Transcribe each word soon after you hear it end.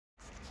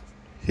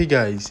Hey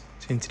guys,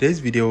 so in today's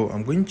video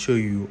I'm going to show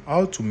you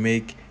how to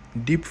make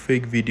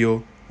deepfake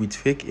video with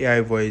fake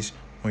AI voice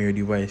on your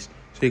device.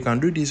 So you can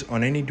do this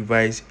on any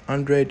device,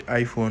 Android,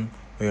 iPhone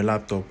or your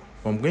laptop.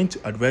 But I'm going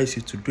to advise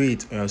you to do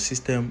it on your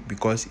system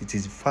because it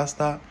is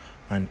faster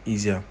and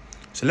easier.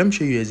 So let me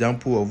show you an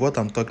example of what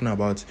I'm talking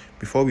about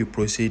before we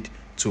proceed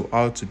to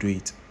how to do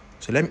it.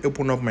 So let me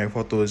open up my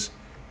photos.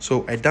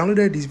 So I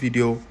downloaded this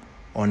video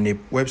on a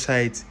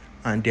website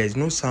and there's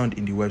no sound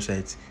in the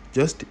website,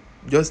 just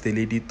the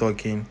lady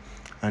talking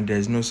and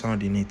there's no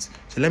sound in it.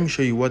 So let me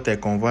show you what I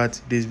convert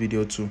this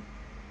video to.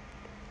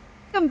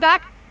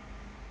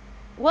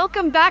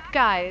 Welcome back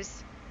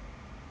guys.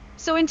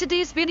 So in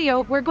today's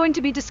video we're going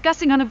to be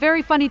discussing on a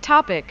very funny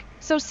topic,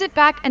 so sit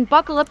back and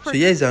buckle up for— So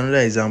here's another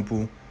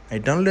example. I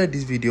downloaded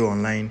this video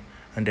online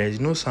and there is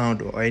no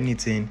sound or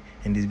anything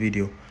in this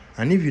video,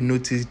 and if you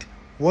noticed,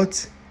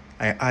 what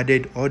I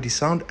added or the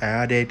sound I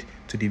added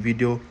to the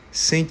video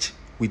sync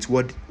with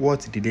what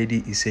the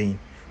lady is saying.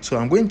 So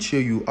I'm going to show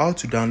you how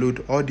to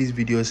download all these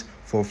videos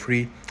for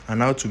free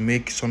and how to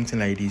make something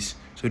like this.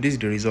 So this is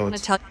the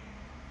result.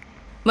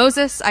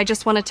 Moses, I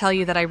just want to tell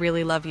you that I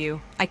really love you.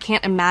 I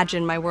can't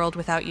imagine my world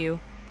without you.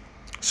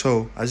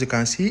 So as you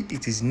can see,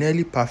 it is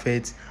nearly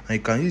perfect and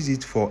you can use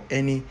it for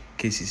any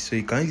cases. So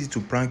you can use it to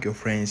prank your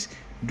friends,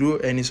 do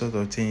any sort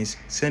of things,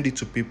 send it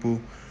to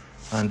people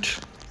and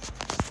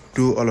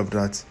do all of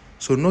that.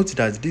 So note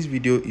that this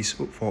video is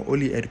for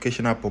only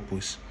educational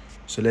purpose.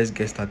 So let's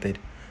get started.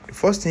 The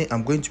first thing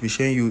I'm going to be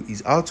showing you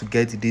is how to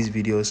get these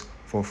videos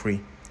for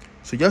free.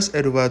 So just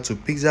head over to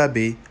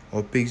Pixabay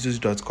or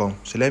Pixels.com.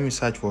 So let me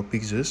search for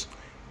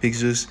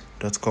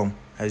Pixels.com.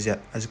 As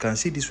you can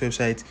see, this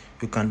website,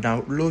 you can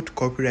download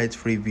copyright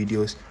free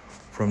videos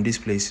from this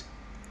place.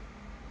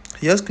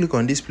 Just click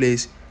on this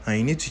place and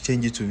you need to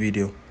change it to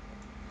video.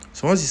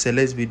 So once you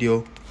select video,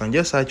 you can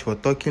just search for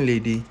talking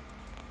lady.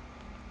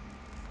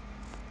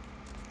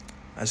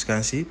 As you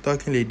can see,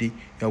 talking lady,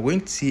 you are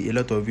going to see a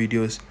lot of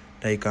videos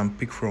that you can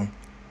pick from.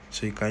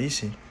 So you can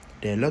see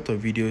there are a lot of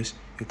videos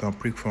you can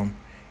pick from.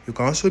 You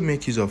can also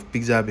make use of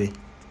Pixabay.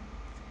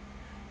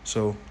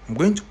 So I'm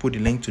going to put the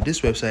link to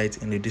this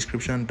website in the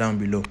description down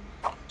below.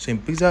 So in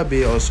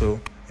Pixabay also,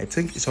 I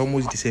think it's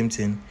almost the same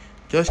thing.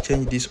 Just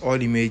change this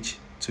all image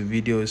to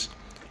videos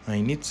and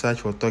you need to search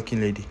for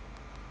talking lady.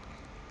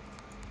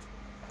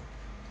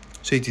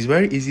 So it is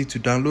very easy to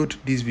download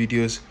these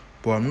videos,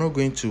 but I'm not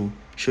going to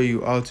show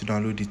you how to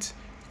download it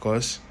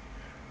because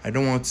I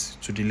don't want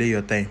to delay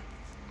your time.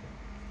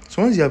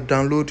 So once you have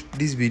downloaded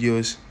these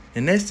videos, the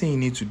next thing you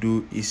need to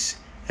do is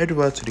head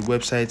over to the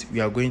website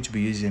we are going to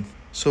be using.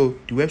 So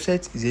the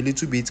website is a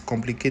little bit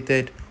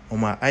complicated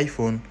on my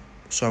iPhone,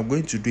 so I'm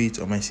going to do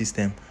it on my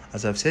system.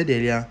 As I've said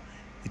earlier,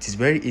 it is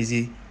very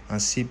easy and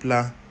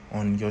simpler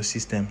on your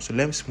system. So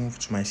let's move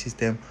to my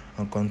system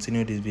and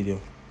continue this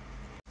video.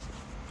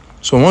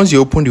 So once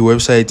you open the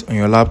website on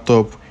your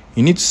laptop,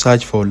 you need to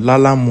search for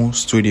Lalamu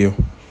Studio.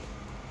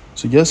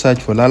 So just search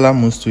for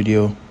Lalamu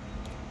Studio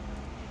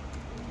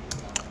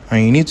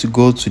and you need to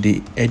go to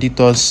the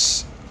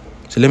editors.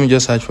 So let me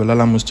just search for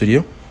Lalamu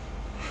Studio.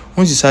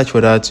 Once you search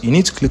for that, you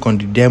need to click on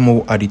the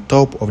demo at the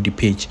top of the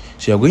page.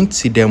 So you're going to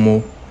see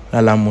demo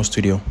Lalamu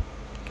Studio.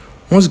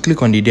 Once you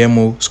click on the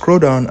demo, scroll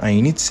down and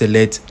you need to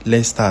select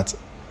Let's Start.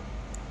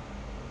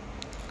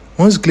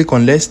 Once you click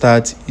on Let's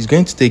Start, it's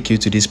going to take you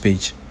to this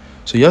page.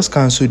 So just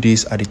cancel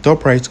this at the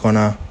top right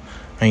corner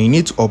and you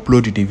need to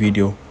upload the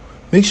video.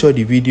 Make sure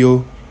the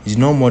video is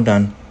no more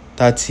than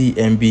 30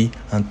 MB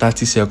and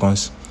 30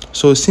 seconds.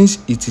 So since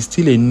it is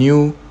still a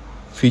new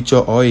feature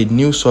or a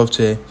new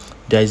software,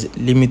 there is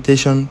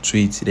limitation to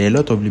it. There are a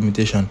lot of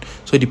limitation.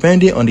 So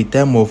depending on the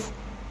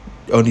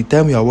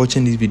time you are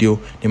watching this video,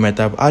 they might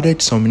have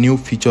added some new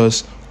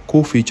features,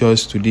 cool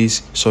features to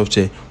this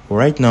software. But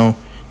right now,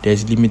 there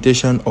is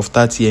limitation of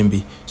 30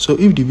 MB. So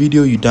if the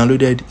video you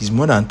downloaded is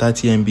more than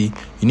 30 MB,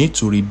 you need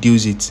to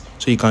reduce it.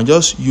 So you can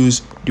just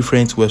use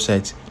different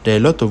websites. There are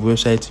a lot of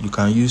websites you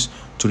can use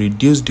to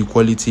reduce the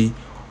quality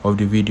of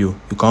the video.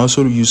 You can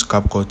also use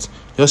CapCut.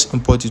 Just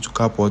import it to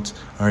CapCut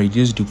and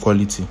reduce the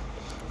quality.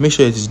 Make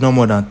sure it is no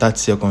more than 30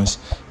 seconds.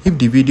 If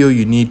the video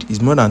you need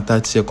is more than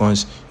 30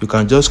 seconds, you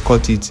can just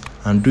cut it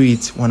and do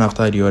it one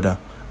after the other.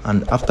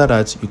 And after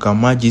that, you can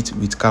merge it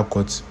with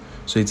CapCut.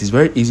 So it is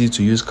very easy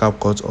to use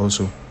CapCut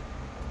also.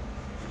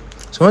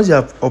 So once you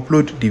have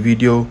uploaded the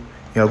video,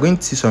 you are going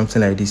to see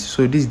something like this.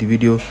 So this is the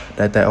video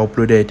that I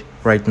uploaded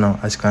right now,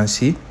 as you can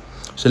see.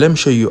 So let me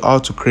show you how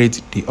to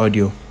create the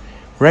audio.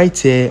 Right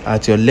here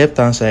at your left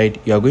hand side,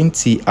 you are going to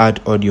see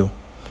add audio.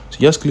 So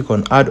just click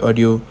on add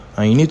audio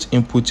and you need to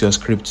input your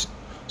script.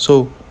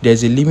 So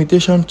there's a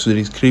limitation to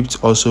the script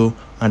also,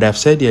 and I've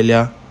said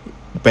earlier,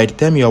 by the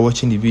time you are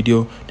watching the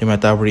video, they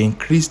might have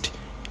increased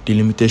the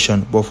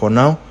limitation, but for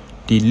now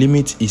the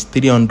limit is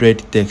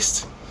 300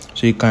 text.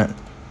 So you can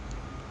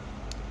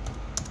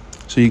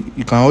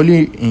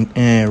only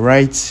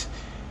write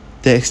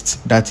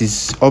text that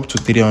is up to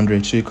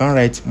 300. So you can't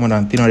write more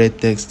than 300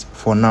 text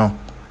for now.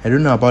 I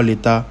don't know about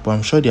later, but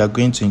I'm sure they are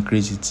going to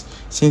increase it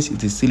since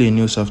it is still a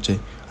new software.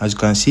 As you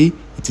can see,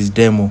 it is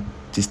demo.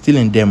 It is still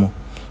in demo.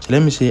 So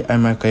let me say, hi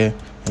Michael,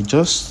 I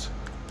just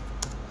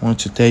want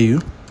to tell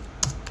you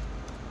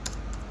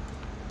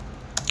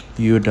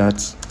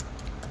that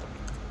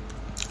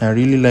I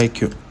really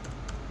like you.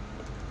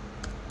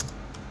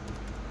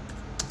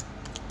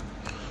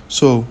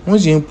 So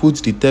once you input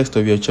the text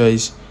of your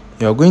choice,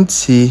 you are going to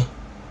see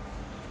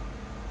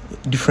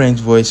different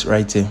voice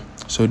right here.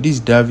 So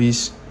this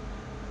Davis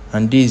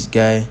and this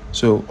guy,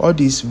 so all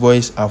these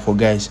voice are for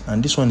guys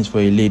and this one is for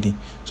a lady.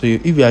 So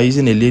if you are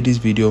using a lady's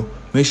video,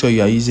 make sure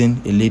you are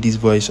using a lady's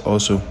voice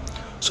also.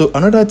 So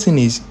another thing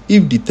is,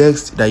 if the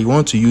text that you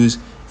want to use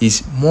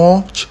is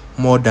much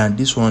more than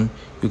this one,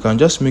 you can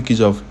just make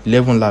use of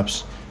 11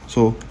 laps.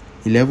 So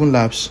 11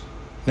 laps,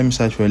 let me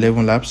search for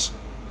 11 laps.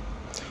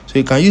 So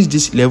you can use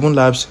this 11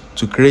 laps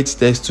to create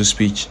text to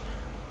speech.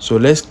 So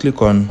let's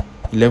click on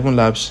 11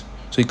 laps.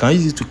 So you can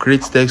use it to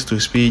create text to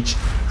speech,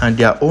 and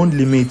their own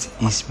limit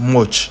is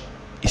much.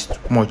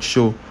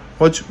 So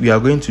what we are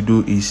going to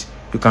do is,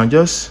 you can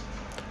just,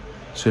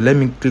 so let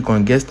me click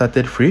on get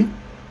started free.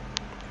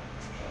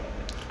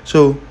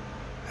 So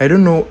I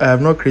don't know, I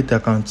have not created an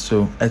account,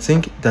 so I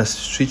think that's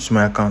switched to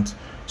my account.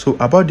 So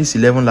about this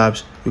 11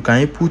 labs, you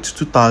can input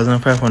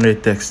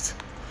 2500 text.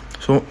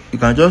 So you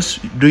can just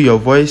do your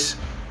voice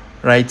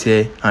right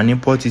here and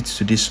import it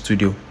to this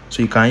studio.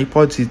 So you can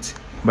import it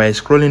by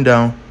scrolling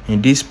down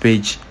in this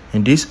page,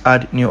 in this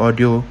add new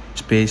audio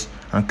space,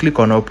 and click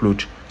on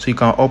upload. So you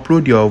can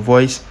upload your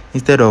voice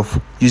instead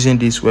of using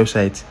this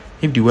website.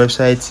 If the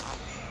website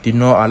did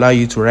not allow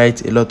you to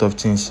write a lot of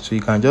things, so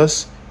you can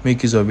just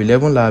make use of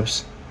 11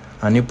 labs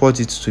and import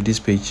it to this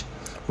page.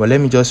 But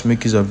let me just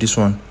make use of this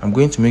one. I'm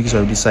going to make use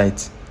of this site.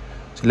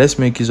 So let's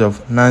make use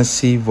of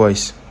Nancy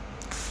voice.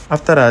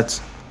 After that,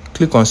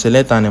 click on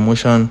select an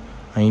emotion,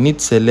 and you need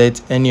to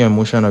select any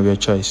emotion of your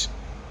choice.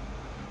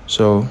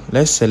 So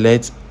let's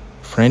select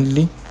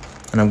friendly,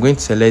 and I'm going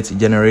to select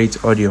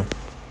generate audio.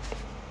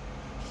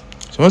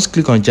 So once you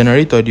click on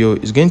generate audio,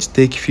 it's going to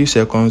take a few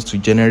seconds to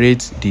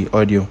generate the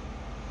audio.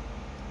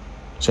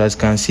 So as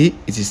you can see,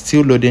 it is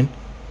still loading.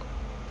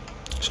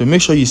 So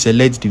make sure you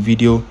select the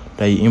video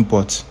that you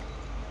import.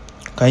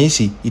 Can you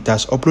see it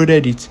has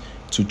uploaded it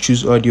to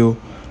choose audio,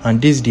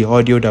 and this is the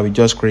audio that we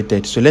just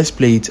created. So let's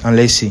play it and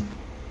let's see.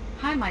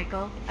 Hi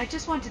Michael, I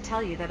just want to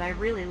tell you that I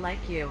really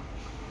like you.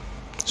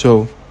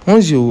 So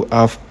once you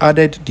have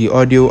added the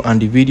audio and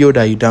the video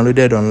that you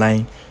downloaded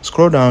online,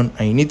 scroll down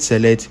and you need to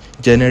select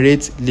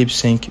generate lip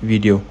sync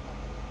video.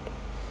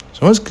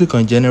 So once you click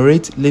on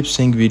generate lip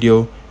sync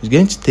video, it's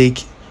going to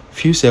take a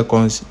few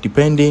seconds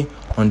depending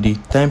on the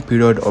time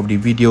period of the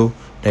video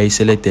that is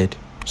selected.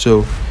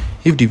 So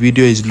if the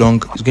video is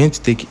long, it's going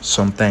to take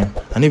some time,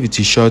 and if it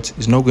is short,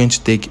 it's not going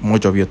to take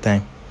much of your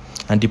time,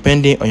 and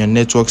depending on your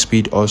network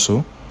speed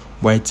also.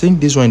 But I think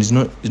this one is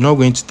not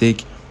going to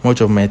take much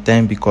of my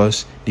time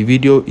because the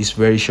video is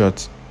very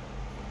short.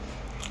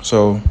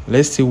 So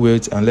let's still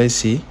wait and let's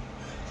see.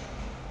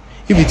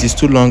 If it is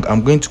too long,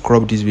 I'm going to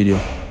crop this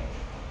video.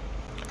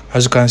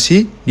 As you can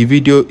see, the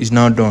video is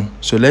now done.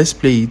 So let's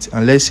play it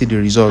and let's see the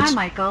results. Hi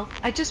Michael,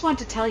 I just want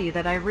to tell you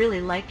that I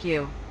really like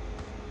you.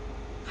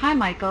 Hi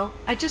Michael,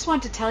 I just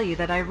want to tell you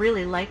that I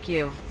really like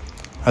you.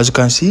 As you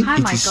can see,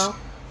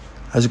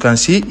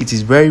 it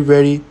is very,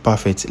 very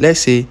perfect. Let's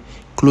say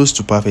close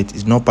to perfect.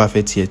 It's not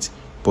perfect yet,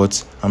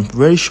 but I'm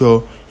very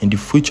sure in the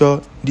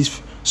future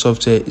this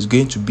software is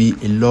going to be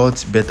a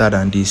lot better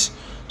than this.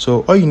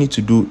 So all you need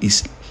to do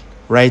is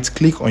right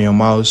click on your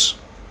mouse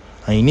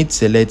and you need to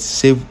select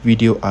save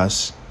video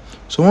as.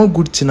 So one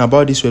good thing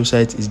about this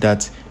website is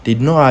that they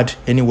did not add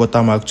any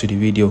watermark to the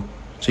video,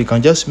 so you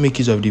can just make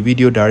use of the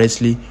video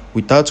directly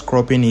without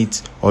cropping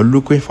it or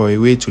looking for a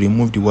way to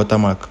remove the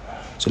watermark.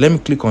 So let me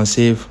click on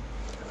save,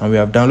 and we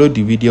have downloaded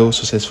the video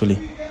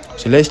successfully.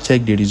 So let's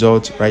check the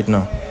result right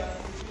now.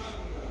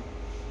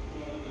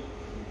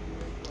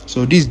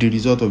 So this is the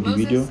result of the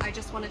video. I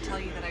just want to tell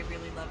you that I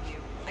really love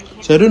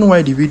you. So I don't know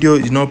why the video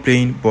is not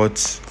playing,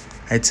 but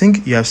I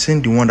think you have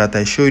seen the one that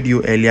I showed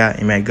you earlier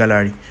in my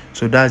gallery.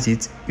 So that's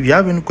it. If you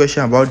have any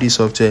question about this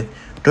software,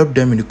 drop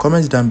them in the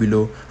comments down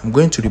below. I'm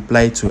going to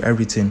reply to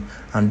everything.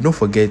 And don't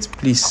forget,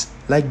 please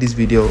like this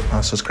video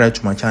and subscribe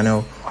to my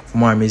channel for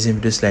more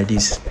amazing videos like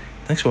this.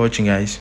 Thanks for watching, guys.